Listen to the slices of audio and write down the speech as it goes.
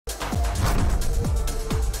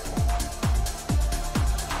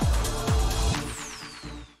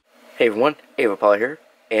Hey everyone, Ava here,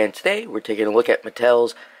 and today we're taking a look at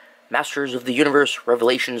Mattel's Masters of the Universe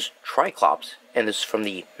Revelations Tri-Klops, and this is from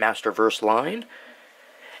the Masterverse line.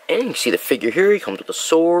 And you can see the figure here, he comes with a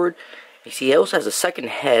sword. You see he also has a second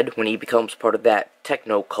head when he becomes part of that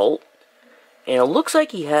techno cult. And it looks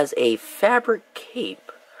like he has a fabric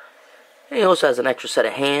cape. And he also has an extra set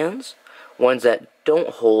of hands, ones that don't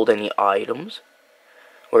hold any items,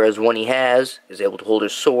 whereas one he has is able to hold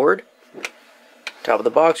his sword. Top of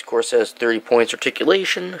the box, of course, says 30 points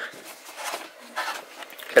articulation.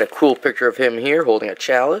 Got a cool picture of him here holding a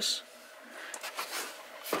chalice.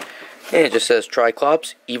 And it just says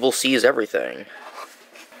Tri-Klops, evil sees everything.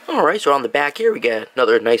 Alright, so on the back here we got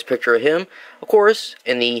another nice picture of him. Of course,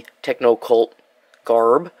 in the techno cult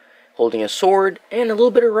garb, holding a sword and a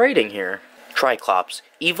little bit of writing here. Tri-Klops,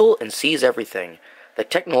 evil and sees everything. The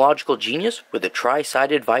technological genius with the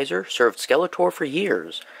tri-sided visor served Skeletor for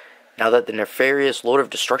years. Now that the nefarious Lord of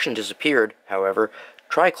Destruction disappeared, however,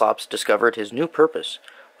 Tri-Klops discovered his new purpose.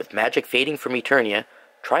 With magic fading from Eternia,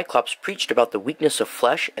 Tri-Klops preached about the weakness of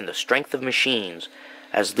flesh and the strength of machines.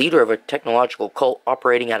 As leader of a technological cult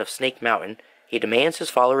operating out of Snake Mountain, he demands his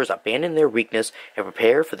followers abandon their weakness and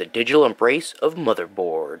prepare for the digital embrace of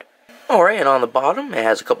Motherboard. Alright, and on the bottom, it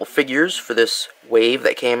has a couple figures for this wave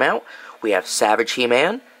that came out. We have Savage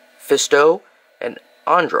He-Man, Fisto, and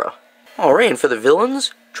Andra. Alright, and for the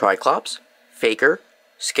villains, Tri-Klops, Faker,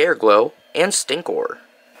 Scareglow, and Stinkor.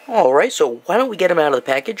 Alright, so why don't we get him out of the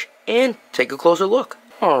package and take a closer look.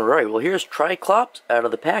 Alright, well here's Tri-Klops out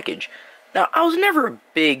of the package. Now, I was never a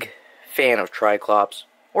big fan of Tri-Klops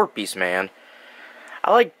or Beastman.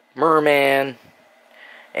 I like Merman,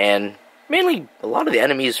 and mainly a lot of the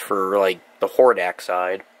enemies for, like, the Hordak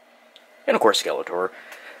side. And, of course, Skeletor.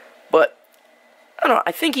 But, I don't know,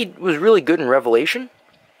 I think he was really good in Revelation.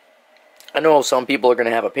 I know some people are going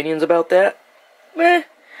to have opinions about that. I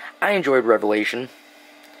enjoyed Revelation.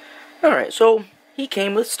 Alright, so he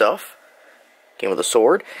came with stuff. Came with a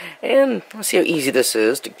sword. And let's see how easy this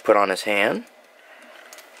is to put on his hand.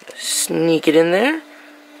 Sneak it in there.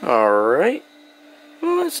 Alright.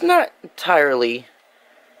 Well, it's not entirely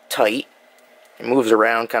tight. It moves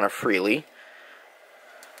around kind of freely.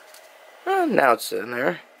 Now it's in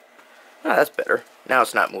there. Oh, that's better. Now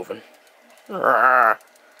it's not moving.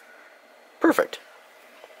 Perfect.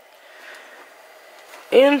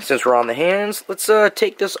 And since we're on the hands, let's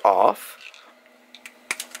take this off.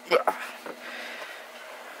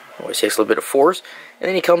 Always takes a little bit of force. And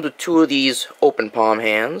then he comes with two of these open palm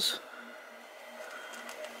hands.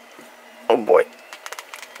 Oh boy.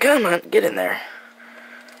 Come on, get in there.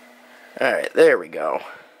 Alright, there we go.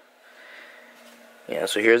 Yeah,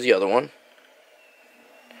 so here's the other one.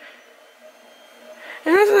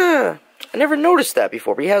 And I never noticed that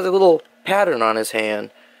before, but he has a little pattern on his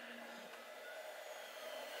hand.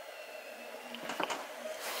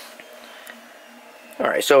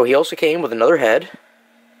 Alright, so he also came with another head.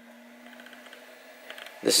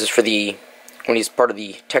 This is for when he's part of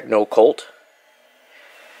the techno cult.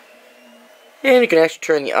 And you can actually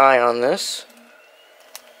turn the eye on this.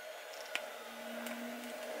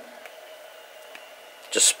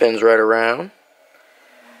 Just spins right around.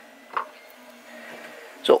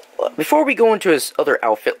 So, before we go into his other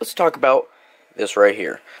outfit, let's talk about this right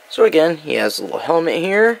here. So again, he has a little helmet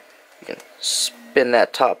here. You can spin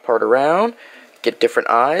that top part around, get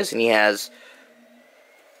different eyes, and he has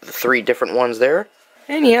the three different ones there.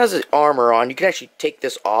 And he has his armor on. You can actually take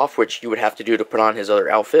this off, which you would have to do to put on his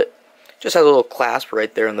other outfit. Just has a little clasp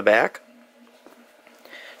right there in the back.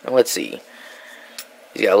 Now let's see.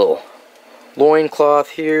 He's got a little loincloth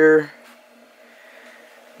here.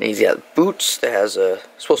 And he's got boots that has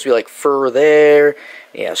supposed to be like fur there.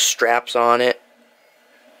 He has straps on it.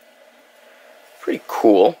 Pretty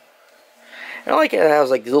cool. And I like it has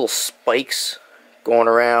like these little spikes going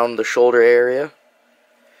around the shoulder area.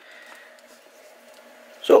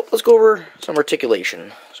 So let's go over some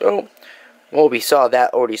articulation. So, well, we saw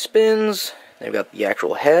that already spins. Then we've got the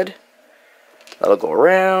actual head. That'll go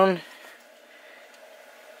around.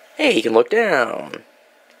 Hey, he can look down.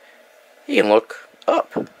 He can look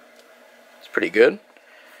up. It's pretty good.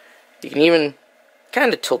 You can even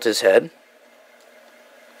kind of tilt his head.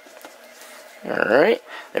 Alright.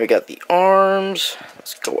 Then we got the arms.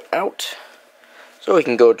 Let's go out. So he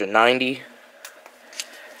can go to 90.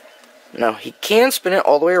 Now, he can spin it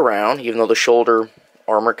all the way around, even though the shoulder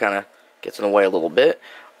armor kind of gets in the way a little bit.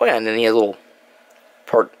 Oh yeah, and then he has a little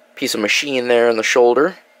piece of machine there in the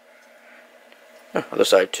shoulder. Other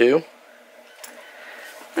side too.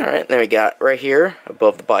 Alright, then we got right here,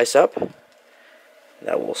 above the bicep.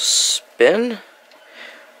 That will spin.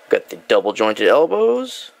 Got the double jointed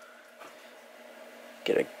elbows.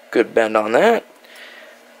 Get a Good bend on that.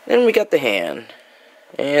 Then we got the hand.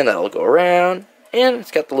 And that'll go around. And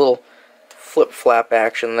it's got the little flip-flap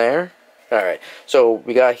action there. Alright, so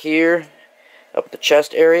we got here, up the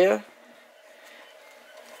chest area.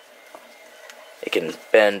 It can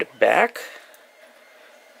bend back.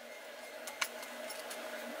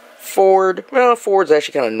 Forward. Well, forward's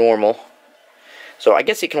actually kind of normal. So I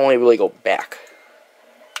guess it can only really go back.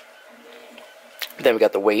 Then we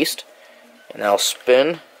got the waist. And that'll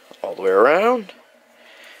spin all the way around.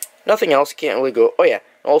 Nothing else. It can't really go... Oh yeah,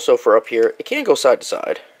 also for up here, it can go side to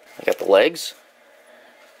side. I got the legs.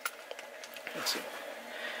 Let's see.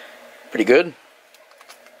 Pretty good.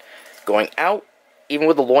 Going out, even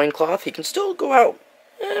with the loincloth, he can still go out.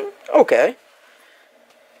 Okay.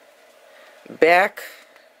 Back.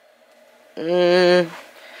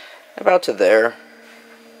 About to there.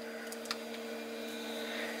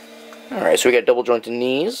 Alright, so we got double jointed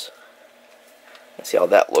knees. Let's see how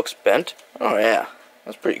that looks bent. Oh yeah,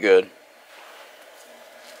 that's pretty good.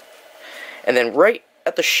 And then right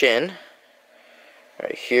at the shin,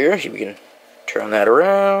 right here, we can turn that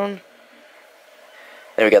around.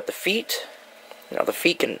 Then we got the feet. Now the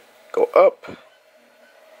feet can go up,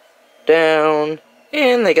 down,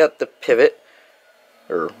 and they got the pivot,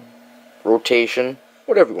 or rotation,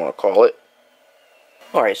 whatever you want to call it.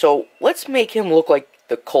 Alright, so let's make him look like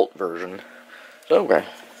the Colt version. So we're going to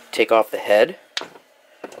take off the head.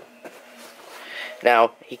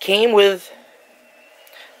 Now, he came with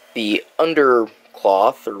the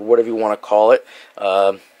undercloth, or whatever you want to call it,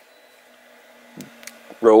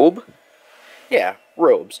 robe. Yeah,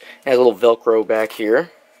 robes. It has a little Velcro back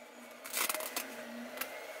here.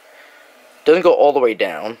 Doesn't go all the way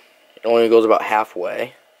down. It only goes about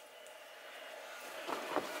halfway.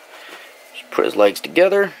 Just put his legs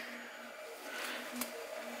together.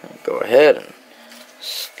 Go ahead and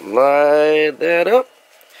slide that up.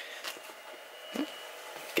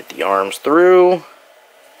 Get the arms through.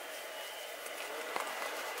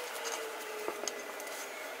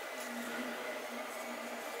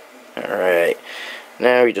 Alright.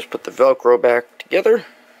 Now you just put the Velcro back together.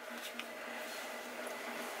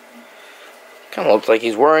 Kind of looks like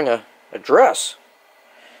he's wearing a dress.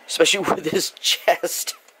 Especially with his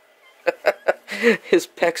chest. His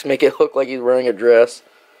pecs make it look like he's wearing a dress.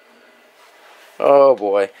 Oh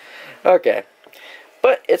boy. Okay.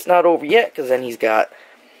 But it's not over yet, because then he's got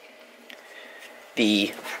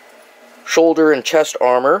the shoulder and chest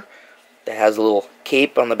armor that has a little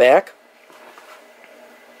cape on the back.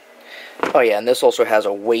 Oh yeah, and this also has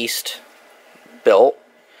a waist belt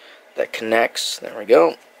that connects. There we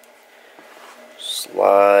go.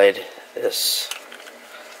 Slide this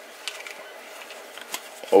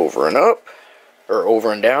over and up. Or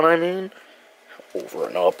over and down, I mean. Over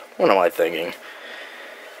and up. What am I thinking?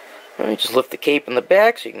 Alright, just lift the cape in the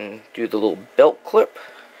back so you can do the little belt clip.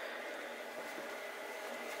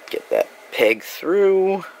 Get that peg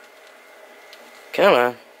through. Come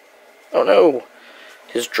on. Oh no.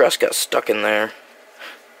 His dress got stuck in there.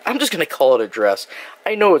 I'm just going to call it a dress.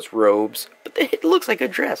 I know it's robes, but it looks like a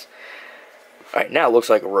dress. Alright, now it looks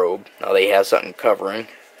like a robe. Now they have something covering.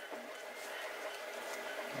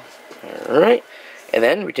 Alright. And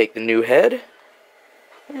then we take the new head.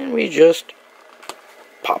 And we just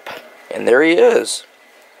pop. And there he is.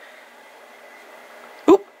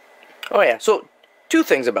 Oop. Oh yeah, so two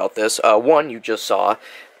things about this. One, you just saw.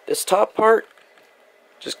 This top part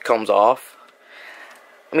just comes off.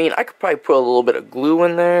 I mean, I could probably put a little bit of glue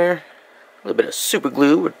in there. A little bit of super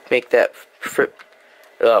glue would make that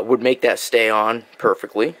stay on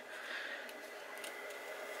perfectly.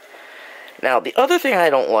 Now, the other thing I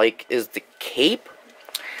don't like is the cape.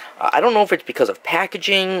 I don't know if it's because of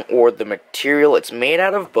packaging or the material it's made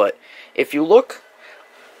out of, but if you look,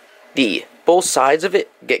 both sides of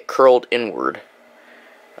it get curled inward.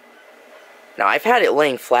 Now, I've had it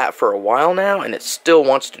laying flat for a while now, and it still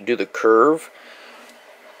wants to do the curve.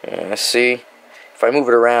 See, if I move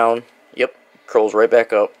it around, yep, curls right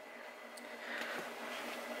back up.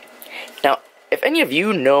 Now, if any of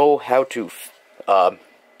you know how to,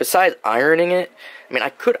 besides ironing it, I mean, I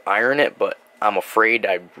could iron it, but I'm afraid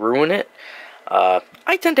I'd ruin it.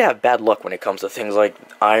 I tend to have bad luck when it comes to things like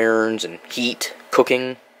irons and heat,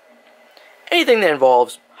 cooking. Anything that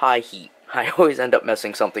involves high heat. I always end up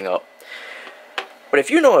messing something up. But if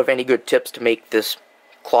you know of any good tips to make this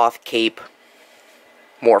cloth cape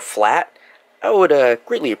more flat, I would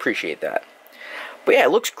greatly appreciate that. But yeah,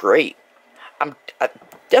 it looks great. I'm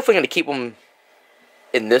definitely going to keep him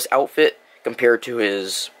in this outfit compared to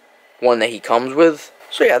his one that he comes with.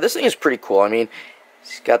 So yeah, this thing is pretty cool. I mean,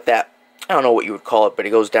 he's got that, I don't know what you would call it, but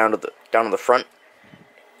it goes down to the front.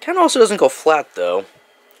 Kind of also doesn't go flat though.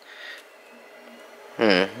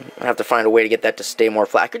 I have to find a way to get that to stay more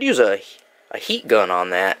flat. I could use a heat gun on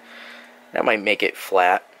that. That might make it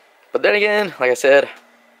flat. But then again, like I said,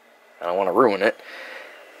 I don't want to ruin it.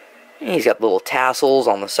 He's got little tassels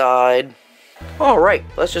on the side. Alright,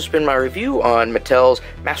 that's just been my review on Mattel's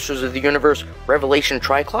Masters of the Universe Revelation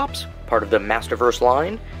Tri-Klops, part of the Masterverse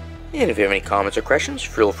line. And if you have any comments or questions,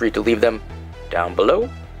 feel free to leave them down below.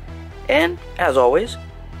 And, as always,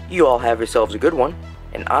 you all have yourselves a good one,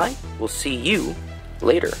 and I will see you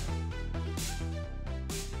later.